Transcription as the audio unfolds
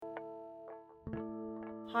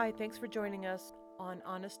Hi, thanks for joining us on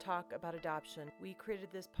Honest Talk about Adoption. We created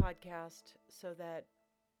this podcast so that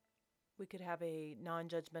we could have a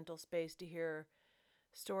non-judgmental space to hear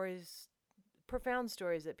stories, profound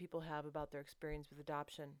stories that people have about their experience with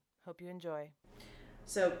adoption. Hope you enjoy.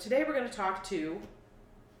 So today we're going to talk to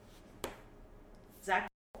Zach,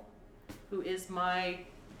 who is my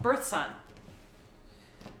birth son.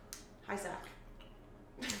 Hi, Zach.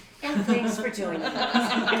 And thanks for joining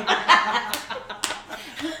us.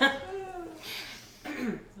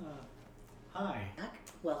 Hi.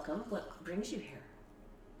 Welcome. What brings you here?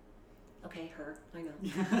 Okay, her. I know.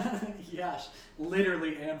 Yes,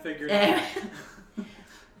 literally and figuratively.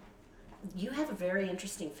 You have a very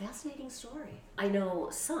interesting, fascinating story. I know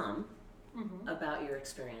some about your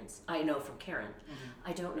experience. I know from Karen.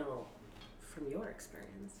 I don't know from your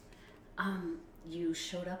experience. You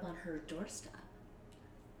showed up on her doorstep.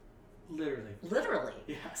 Literally.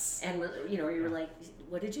 Yes. And you were like,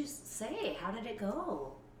 what did you say? How did it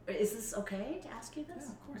go? Is this okay to ask you this?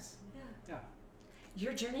 Yeah, of course. Yeah.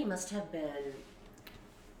 Your journey must have been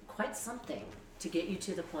quite something to get you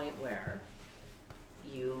to the point where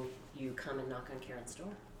you come and knock on Karen's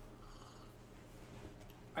door.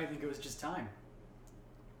 I think it was just time.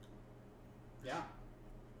 Yeah.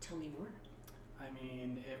 Tell me more. I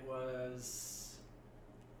mean, it was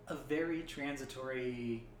a very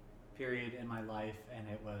transitory period in my life, and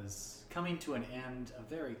it was coming to an end, a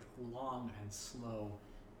very long and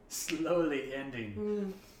slowly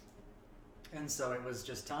ending. And so it was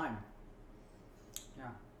just time. Yeah.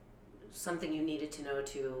 Something you needed to know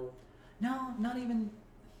to... No, not even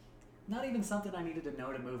something I needed to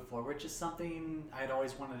know to move forward, just something I'd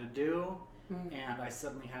always wanted to do, and I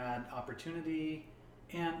suddenly had opportunity.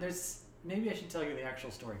 And maybe I should tell you the actual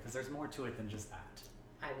story, because there's more to it than just that.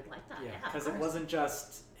 I would like that. Yeah, because it wasn't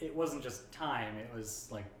just time. It was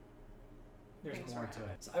like there's more to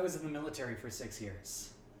it. So I was in the military for 6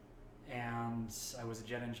 years, and I was a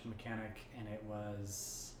jet engine mechanic, and it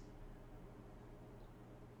was,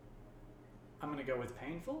 I'm gonna go with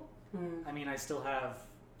painful. I mean, I still have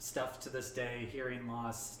stuff to this day: hearing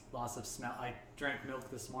loss of smell. I drank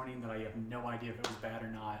milk this morning that I have no idea if it was bad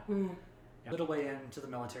or not. Yeah. Little way into the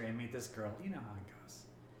military, I meet this girl. You know how it goes.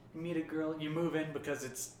 You meet a girl, you move in because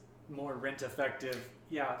it's more rent effective.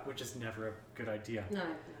 Yeah, which is never a good idea. No.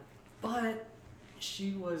 But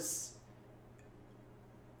she was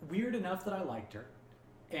weird enough that I liked her,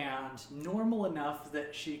 and normal enough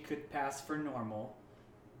that she could pass for normal,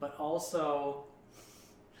 but also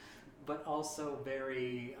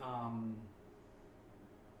very,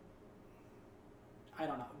 I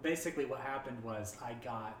don't know. Basically what happened was I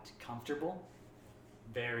got comfortable,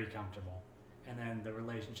 very comfortable. And then the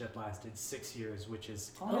relationship lasted 6 years, which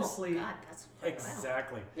is honestly... Oh, God, that's quite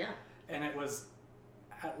exactly. Wow. Yeah. And it was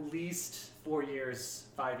at least 4 years,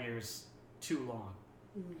 5 years too long.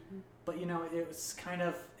 But, it was kind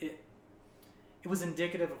of... It was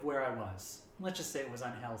indicative of where I was. Let's just say it was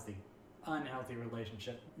unhealthy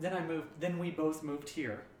relationship. Then we both moved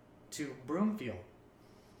here to Broomfield.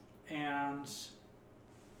 And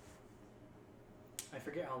I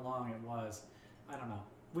forget how long it was. I don't know.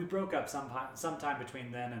 We broke up sometime between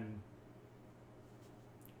then and...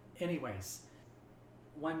 Anyways,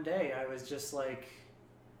 one day I was just like,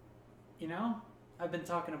 I've been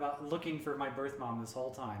looking for my birth mom this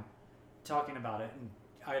whole time, talking about it, and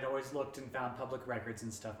I'd always looked and found public records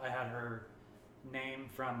and stuff. I had her name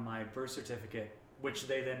from my birth certificate, which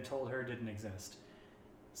they then told her didn't exist.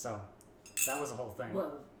 So, that was the whole thing.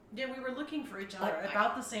 Whoa. Yeah, we were looking for each other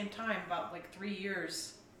about the same time, about like 3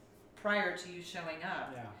 years prior to you showing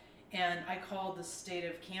up. Yeah. And I called the state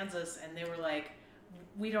of Kansas, and they were like,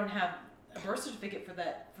 we don't have a birth certificate for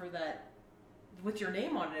that with your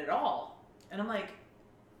name on it at all. And I'm like,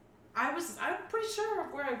 I'm pretty sure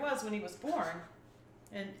of where I was when he was born.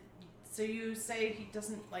 And so you say he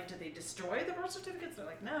doesn't, like, did they destroy the birth certificates? They're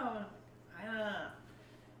like, no. I don't know.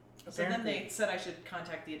 So then they said I should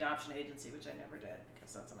contact the adoption agency, which I never did,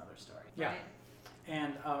 because that's another story. Yeah. Right?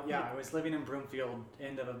 And I was living in Broomfield,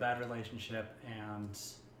 end of a bad relationship, and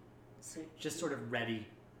just sort of ready.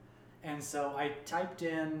 And so I typed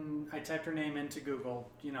her name into Google,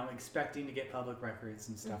 expecting to get public records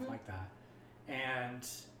and stuff like that. And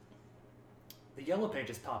the yellow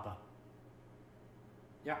pages pop up.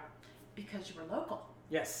 Yeah. Because you were local.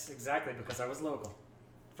 Yes, exactly, because I was local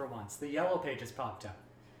for once. The yellow pages popped up.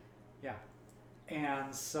 Yeah.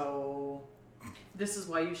 And so... This is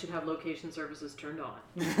why you should have location services turned on.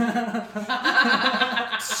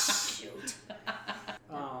 Shoot.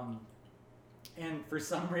 And for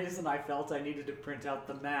some reason, I felt I needed to print out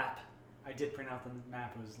the map. I did print out the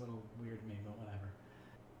map. It was a little weird to me, but whatever.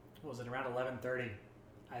 What was it, around 11:30?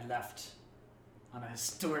 I left on a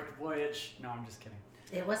historic voyage. No, I'm just kidding.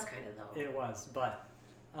 It was kind of though. It was, but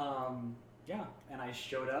yeah, and I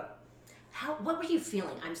showed up. What were you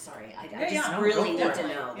feeling? I'm sorry. I Yeah, just yeah. really No, need go to for it.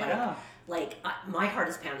 know. Yeah. My heart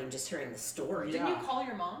is pounding just hearing the story. Didn't you call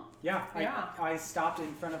your mom? Yeah, Yeah. I stopped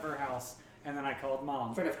in front of her house, and then I called Mom.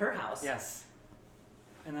 In front of her house. Yes.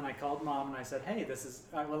 And then I called Mom, and I said, hey, this is...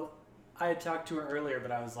 well, I had talked to her earlier,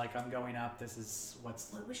 but I was like, I'm going up. This is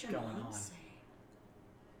what's What was your going mom on. say?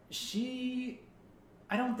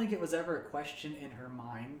 I don't think it was ever a question in her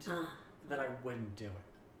mind that I wouldn't do it.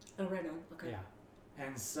 Oh, right on. Okay. Yeah.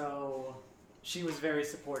 And so she was very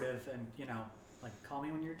supportive and, like, call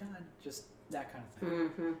me when you're done. Just that kind of thing.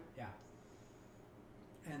 Mm-hmm. Yeah.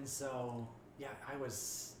 And so, yeah, I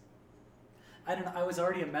don't know, I was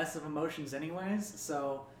already a mess of emotions anyways,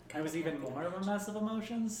 so I was even more of a mess of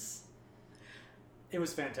emotions. It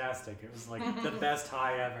was fantastic. It was like the best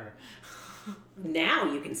high ever. Now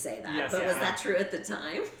you can say that. Yes, but was yeah. that true at the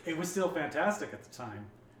time? It was still fantastic at the time.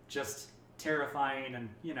 Just terrifying and,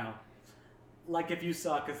 like if you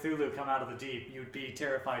saw Cthulhu come out of the deep, you'd be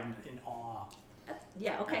terrified and in awe.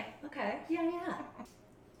 Yeah, okay. Okay. Yeah.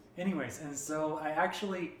 Anyways, and so I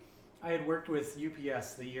had worked with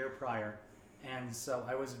UPS the year prior, and so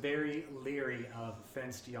I was very leery of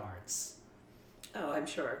fenced yards. Oh, I'm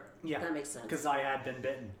sure. Yeah. That makes sense. Because I had been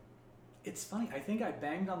bitten. It's funny, I think I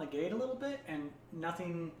banged on the gate a little bit and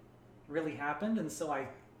nothing really happened, and so I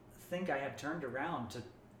think I had turned around to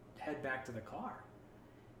head back to the car,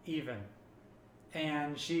 even.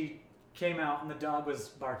 And she came out and the dog was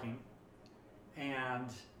barking, and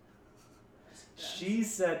she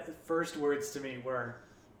said the first words to me were,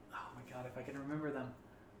 oh my God, if I can remember them.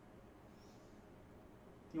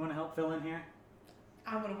 You want to help fill in here?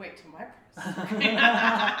 I'm gonna wait till my part.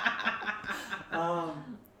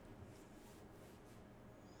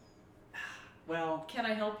 Well, Can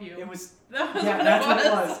I help you? it was. That was Yeah, what that's it what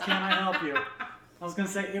it was. was. Can I help you? I was gonna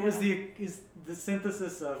say it was the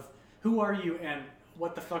synthesis of who are you and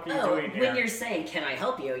what the fuck are you doing here? when you're saying, can I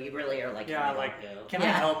help you, you really are like, can I help you? Can I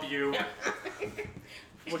help you?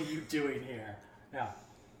 What are you doing here? Yeah.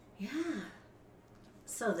 Yeah.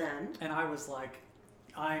 So then, And I was like,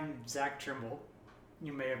 I'm Zach Trimble.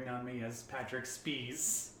 You may have known me as Patrick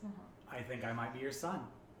Spees. I think I might be your son.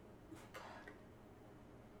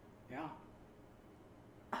 Yeah.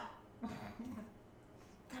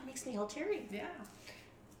 that makes me all teary. Yeah.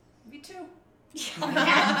 Me too.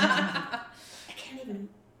 I can't even.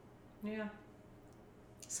 Yeah.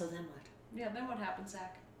 So then what? Yeah, then what happened,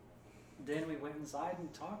 Zach? Then we went inside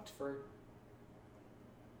and talked for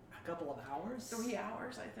a couple of hours. 3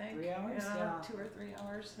 hours, I think. 3 hours? Yeah. 2 or 3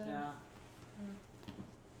 hours. Yeah.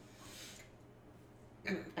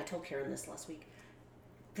 I told Karen this last week.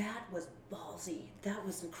 That was ballsy. That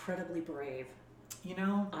was incredibly brave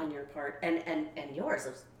on your part, and yours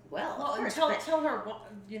as well. Well, of and course, tell her,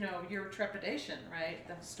 your trepidation, right?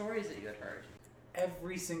 The stories that you had heard.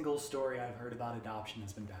 Every single story I've heard about adoption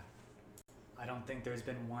has been bad. I don't think there's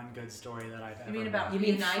been one good story that I've ever You mean heard. about You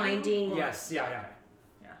mean reuniting? finding- Or- Yes, yeah.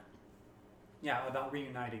 Yeah. Yeah, about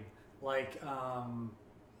reuniting. Like,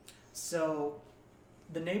 so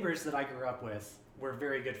the neighbors that I grew up with were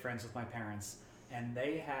very good friends with my parents, and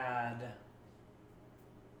they had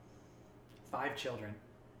 5 children,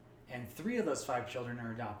 and 3 of those 5 children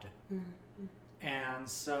are adopted. Mm-hmm. And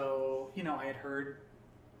so, I had heard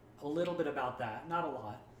a little bit about that. Not a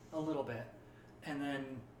lot, a little bit. And then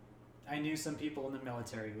I knew some people in the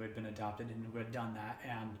military who had been adopted and who had done that.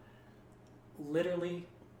 And literally,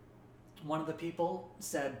 one of the people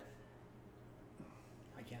said,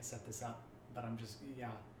 I can't set this up, but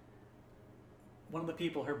one of the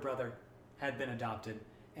people, her brother, had been adopted,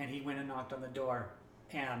 and he went and knocked on the door,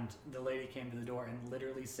 and the lady came to the door and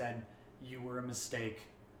literally said, you were a mistake.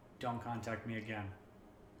 Don't contact me again.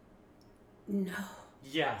 No.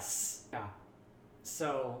 Yes. Yeah.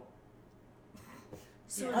 So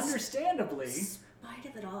So understandably, in spite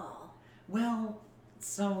of it all, well,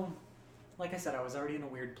 so like I said, I was already in a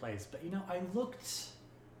weird place, but I looked.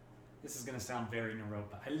 This is gonna sound very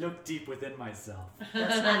Naropa. I looked deep within myself,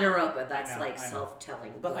 that's not Europa. That's I like know.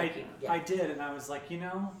 self-telling. but like I did, and I was like,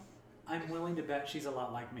 I'm willing to bet she's a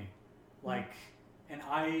lot like me, and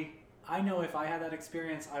I know if I had that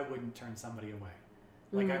experience, I wouldn't turn somebody away.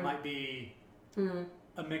 Like I might be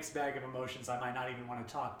a mixed bag of emotions. I might not even want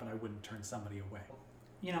to talk, but I wouldn't turn somebody away.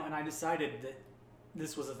 And I decided that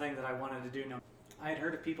this was a thing that I wanted to do. I had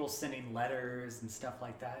heard of people sending letters and stuff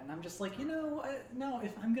like that, and I'm just like, no,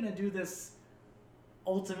 if I'm going to do this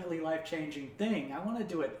ultimately life-changing thing, I want to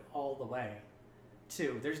do it all the way,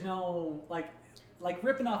 too. There's no, like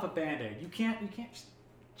ripping off a Band-Aid. You can't just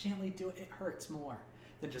gently do it. It hurts more.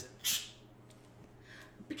 than just.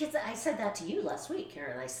 Because I said that to you last week,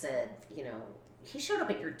 Karen. I said, he showed up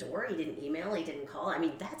at your door. He didn't email. He didn't call. I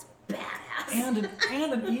mean, that's badass. And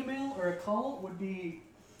an email or a call would be,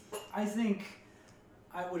 I think,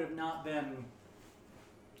 I would have not been.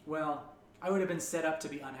 Well, I would have been set up to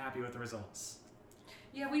be unhappy with the results.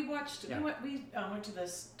 Yeah, we watched. Yeah. We went to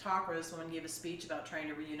this talk where this woman gave a speech about trying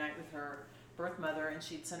to reunite with her birth mother, and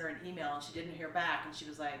she'd sent her an email, and she didn't hear back, and she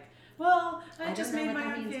was like, "Well, I just don't know made what my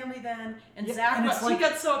that own means. family then." And Yeah, Zach, and it's he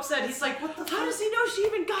got so upset. He's like, what the "How fuck? does he know she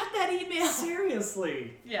even got that email?"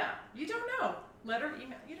 Seriously. Yeah, you don't know. Letter,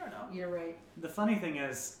 email, you don't know. You're right. The funny thing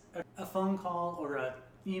is, a phone call or a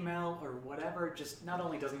email or whatever just not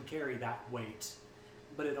only doesn't carry that weight,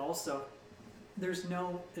 but it also, there's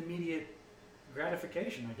no immediate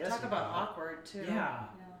gratification, I guess. Talk you about call it. awkward too. Yeah.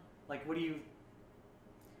 Like, what do you...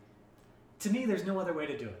 To me, there's no other way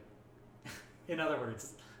to do it. In other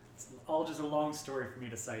words, it's all just a long story for me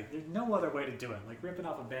to say. There's no other way to do it. Like ripping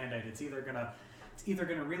off a Band-Aid, it's either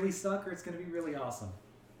gonna really suck or it's gonna be really awesome.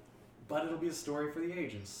 But it'll be a story for the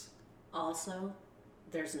ages. Also,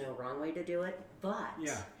 there's no wrong way to do it, but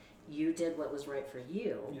Yeah. you did what was right for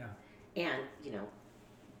you. Yeah. And,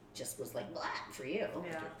 just was like, blah, for you. I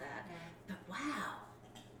Yeah. get that. But wow.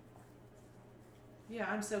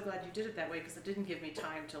 Yeah, I'm so glad you did it that way because it didn't give me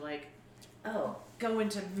time to Oh, go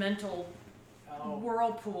into mental Oh.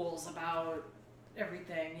 whirlpools about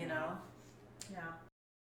everything, you know? Yeah.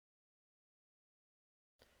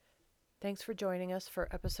 Thanks for joining us for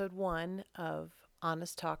episode 1 of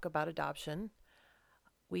Honest Talk About Adoption.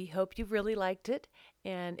 We hope you really liked it,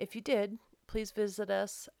 and if you did, please visit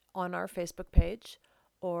us on our Facebook page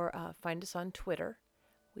or find us on Twitter.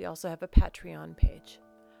 We also have a Patreon page.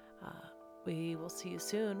 We will see you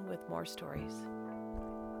soon with more stories.